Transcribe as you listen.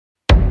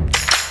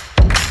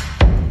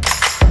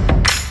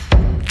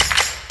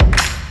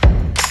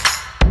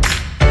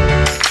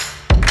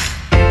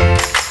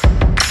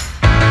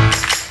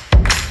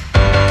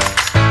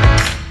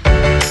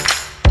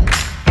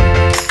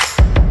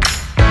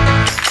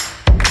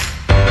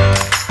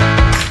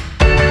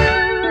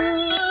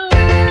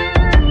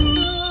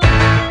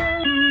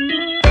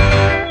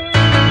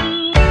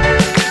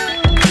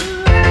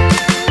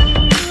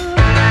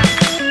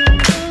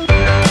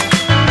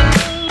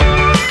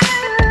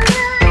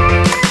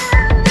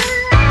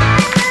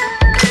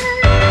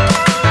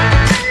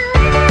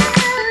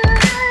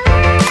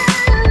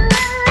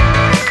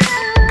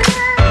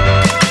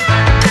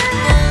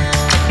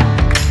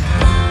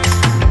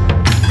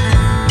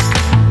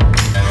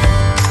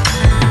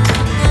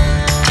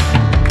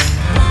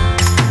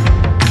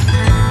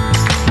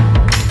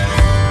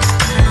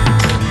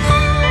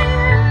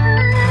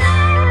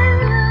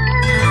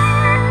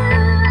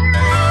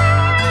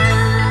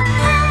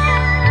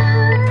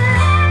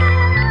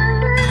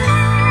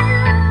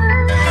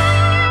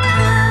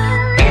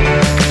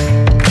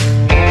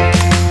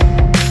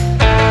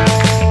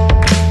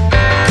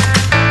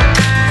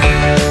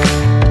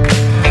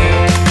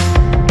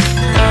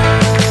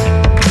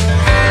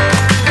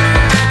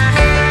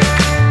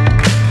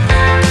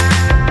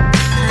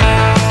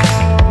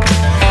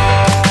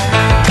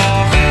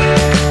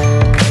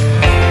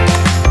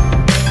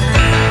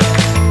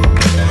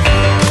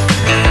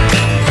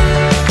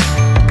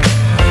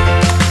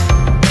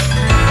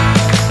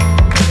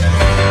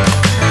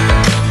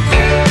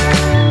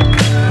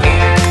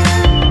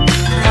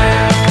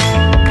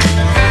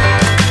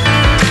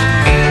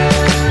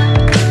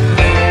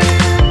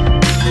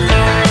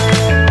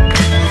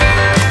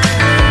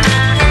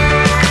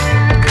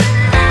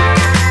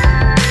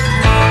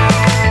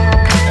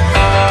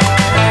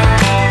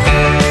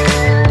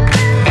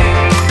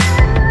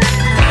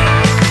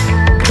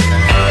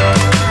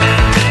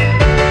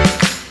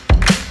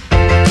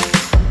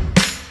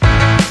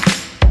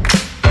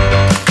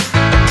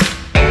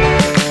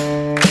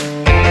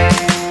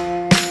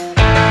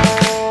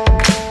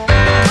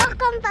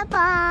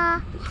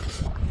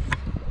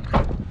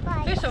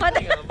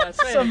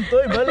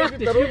Toy, balik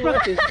kita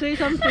rumah. Say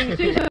something.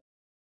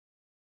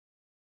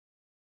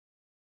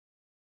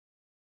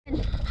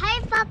 Hi,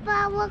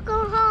 Papa.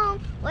 Welcome home.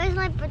 Where's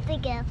my birthday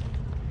gift?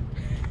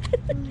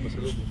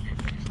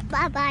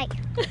 Bye-bye.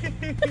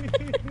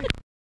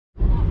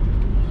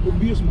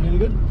 Obvious, man.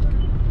 Good.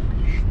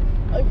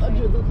 Ay,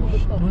 adyo.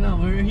 No,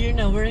 we're here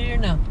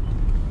now.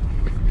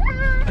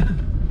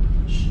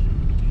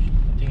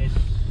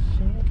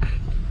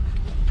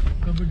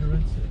 Cover the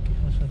reds.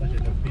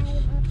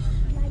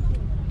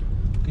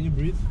 Can you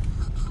breathe?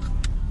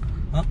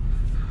 Huh?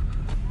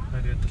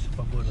 Nandito sa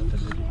pabulan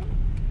talaga.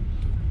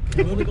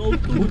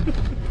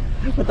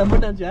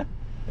 Matamunan siya?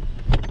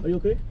 Are you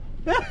okay?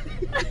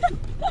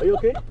 Are you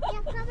okay? Yeah,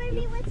 cover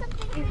me with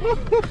something.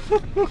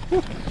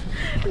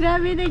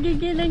 Grabe,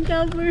 nagigil ang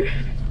cover.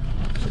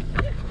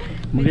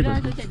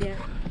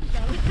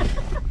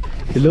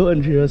 Hello,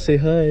 Andrea. Say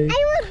hi.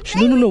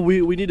 No.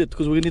 We need it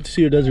because we need to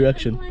see your dad's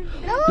reaction.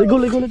 Let go.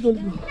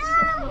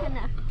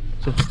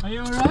 So, Are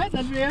you alright,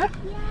 Andrea?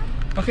 Yeah.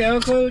 Okay,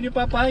 I'll call you,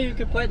 Papa. You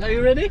can play. Are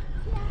you ready?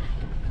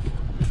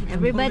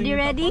 Everybody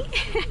ready?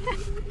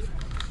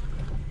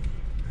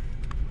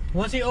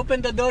 Once you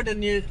open the door, then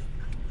you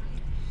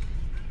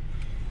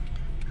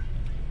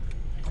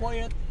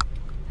quiet.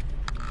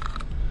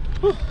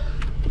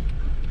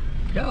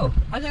 Go.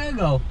 How's that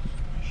go?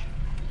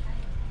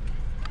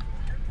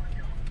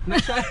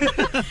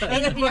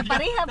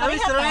 Pareha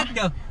Nasa right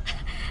go.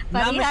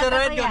 Nasa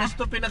right go. ya.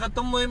 Nasa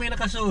pinakatumoy may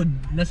nakasud.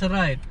 Nasa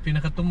right,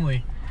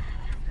 pinakatumoy.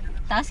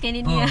 Taas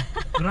kanin niya.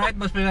 Right,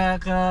 mas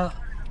pinaka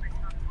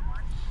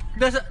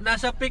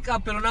nasa pick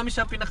up pero namin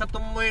sa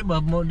pinakatumoy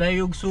ba mo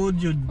dayog sud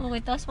yun.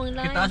 Okay, taas pang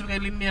line. Kitaas kay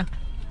linya.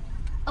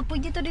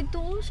 Apo dito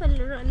sa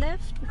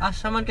left.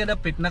 Asa man ka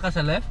dapit naka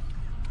sa left?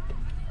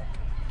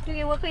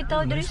 Sige, wa kay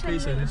tao diri sa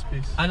left.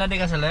 space. Ana di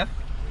ka sa left?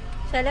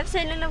 Sa left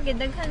side lang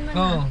gidaghan man.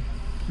 Oo.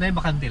 Nay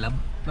bakante lab.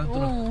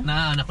 Oo.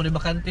 Na anak ko ni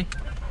bakante.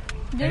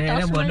 Dito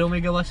taas buwan daw man.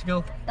 may gawas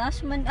go.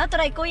 Taas man. Ah,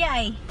 try kuya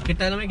ay.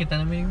 Kita namin.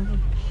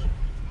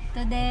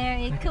 To there,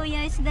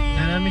 kuya is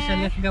there. Na namin sa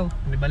left go.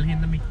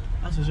 Nibalhin namin.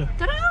 Asa siya?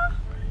 Tara.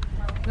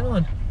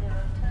 Ganoon.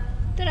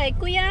 Try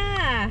kuya.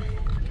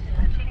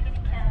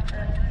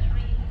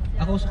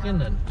 Ako sa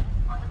kanan.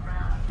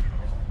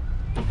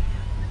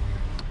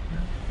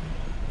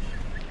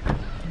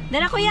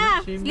 Dara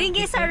kuya.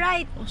 Lingi sa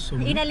right.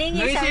 Awesome.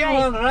 Inalingi sa Naisip right.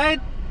 mo right.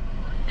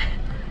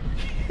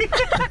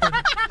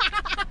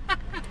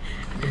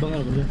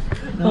 Abangan ko siya.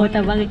 Oh,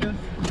 tabang.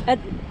 At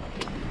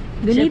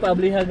gunit.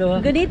 Pabliha gawa.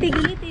 Guniti.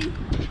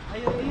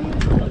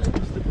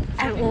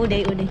 Ah,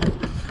 uday.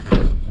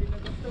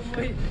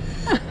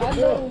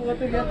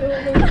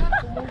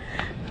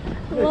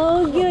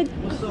 Oh, good.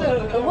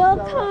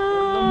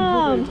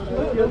 Welcome.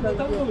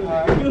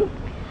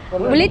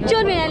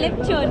 Lechon, may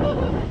lechon.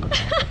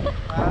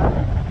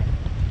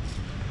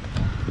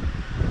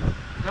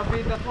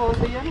 Kapit ako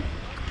diyan.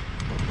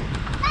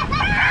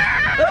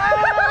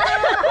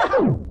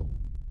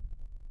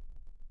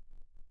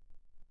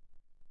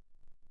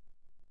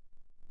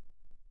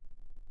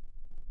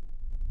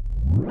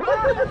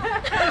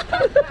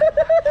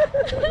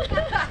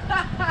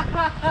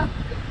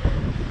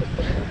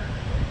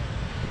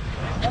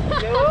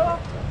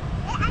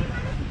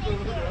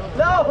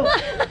 No!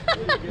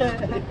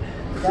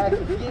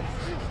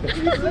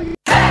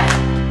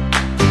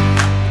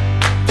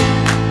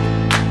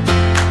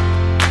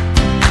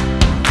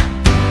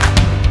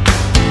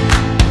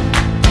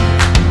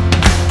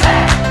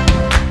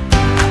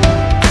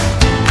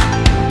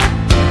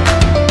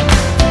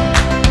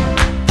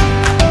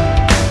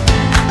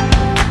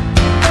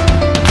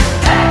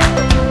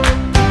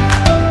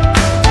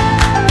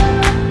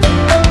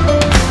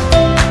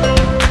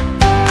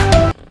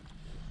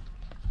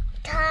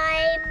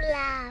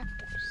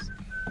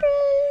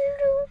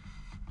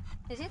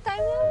 Is it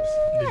time lapse?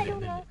 I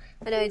don't know.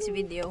 No, it's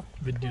video.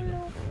 Video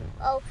lang.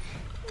 Oh,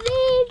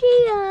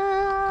 video.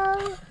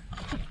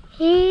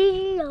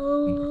 Hello.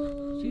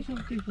 Say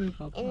something for your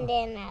papa. And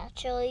then I'll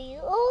show you.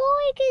 Oh,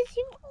 I can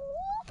see.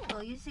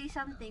 Oh, you say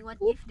something.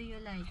 What gift do you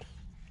like?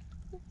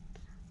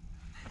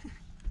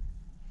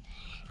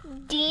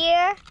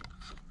 Dear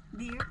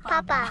Dear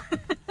Papa,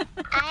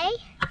 I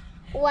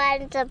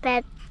want a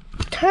pet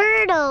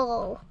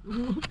turtle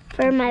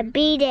for my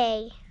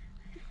B-day.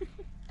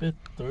 Pet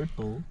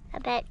turtle.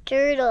 A pet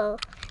turtle.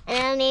 And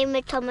I'll name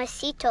it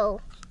Tomasito.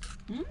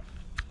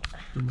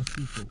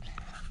 Tomasito.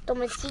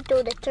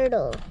 Tomasito the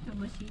turtle.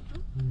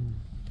 Tomasito?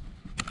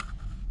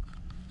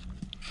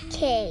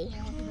 Okay.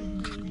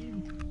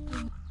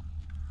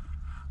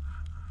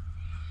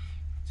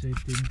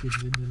 Excited ko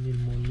si Daniel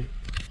Mole.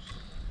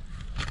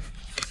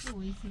 Oh,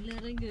 sila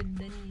rin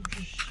ganda niya.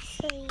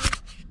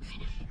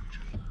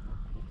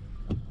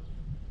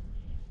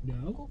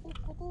 Go.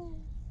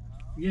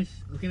 Yes,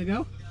 okay na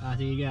go?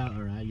 Sige go.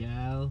 Alright,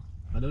 go.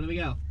 Paano na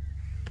go?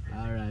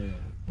 Alright.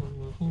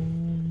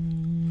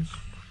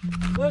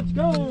 Let's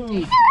go!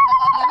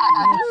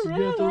 Let's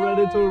get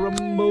ready to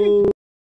rumble!